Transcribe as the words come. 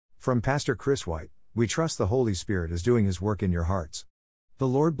From Pastor Chris White, we trust the Holy Spirit is doing His work in your hearts. The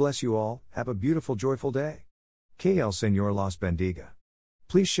Lord bless you all, have a beautiful joyful day. Que el Señor los bendiga.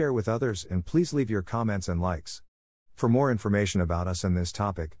 Please share with others and please leave your comments and likes. For more information about us and this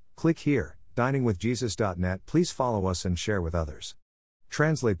topic, click here, diningwithjesus.net. Please follow us and share with others.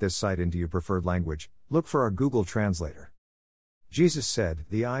 Translate this site into your preferred language, look for our Google Translator. Jesus said,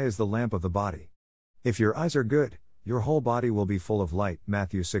 "The eye is the lamp of the body. If your eyes are good, your whole body will be full of light."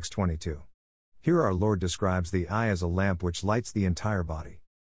 Matthew 6:22. Here our Lord describes the eye as a lamp which lights the entire body.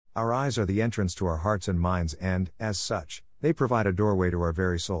 Our eyes are the entrance to our hearts and minds and, as such, they provide a doorway to our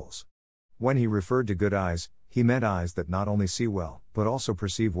very souls. When He referred to good eyes, He meant eyes that not only see well, but also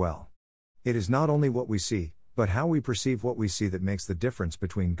perceive well. It is not only what we see, but how we perceive what we see that makes the difference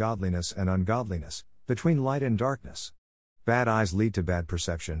between godliness and ungodliness, between light and darkness. Bad eyes lead to bad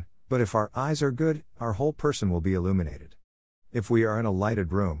perception, but if our eyes are good, our whole person will be illuminated. If we are in a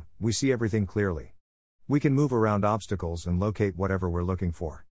lighted room, we see everything clearly. We can move around obstacles and locate whatever we're looking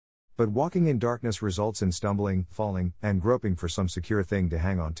for. But walking in darkness results in stumbling, falling, and groping for some secure thing to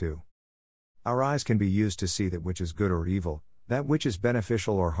hang on to. Our eyes can be used to see that which is good or evil, that which is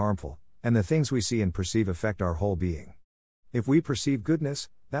beneficial or harmful, and the things we see and perceive affect our whole being. If we perceive goodness,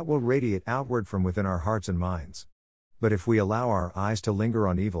 that will radiate outward from within our hearts and minds. But if we allow our eyes to linger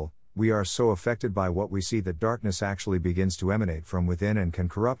on evil, we are so affected by what we see that darkness actually begins to emanate from within and can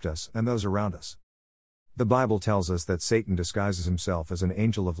corrupt us and those around us. The Bible tells us that Satan disguises himself as an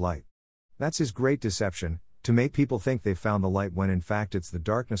angel of light. That's his great deception, to make people think they've found the light when in fact it's the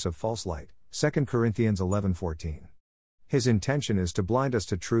darkness of false light. 2 Corinthians 11:14. His intention is to blind us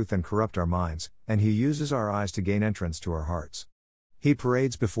to truth and corrupt our minds, and he uses our eyes to gain entrance to our hearts. He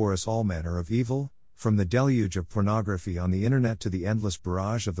parades before us all manner of evil, from the deluge of pornography on the internet to the endless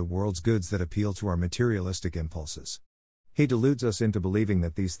barrage of the world's goods that appeal to our materialistic impulses. He deludes us into believing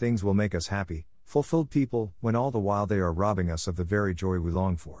that these things will make us happy, fulfilled people, when all the while they are robbing us of the very joy we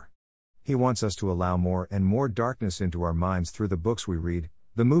long for. He wants us to allow more and more darkness into our minds through the books we read,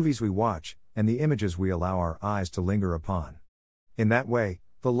 the movies we watch, and the images we allow our eyes to linger upon. In that way,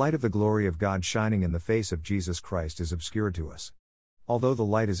 the light of the glory of God shining in the face of Jesus Christ is obscured to us. Although the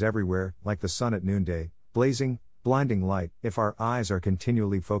light is everywhere, like the sun at noonday, blazing, blinding light, if our eyes are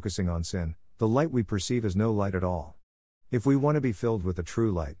continually focusing on sin, the light we perceive is no light at all. If we want to be filled with the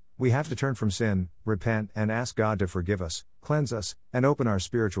true light, we have to turn from sin, repent, and ask God to forgive us, cleanse us, and open our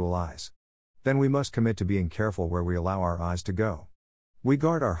spiritual eyes. Then we must commit to being careful where we allow our eyes to go. We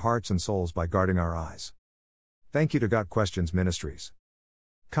guard our hearts and souls by guarding our eyes. Thank you to Got Questions Ministries.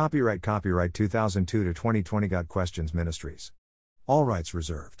 Copyright 2002 to 2020 Got Questions Ministries. All rights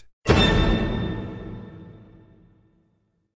reserved.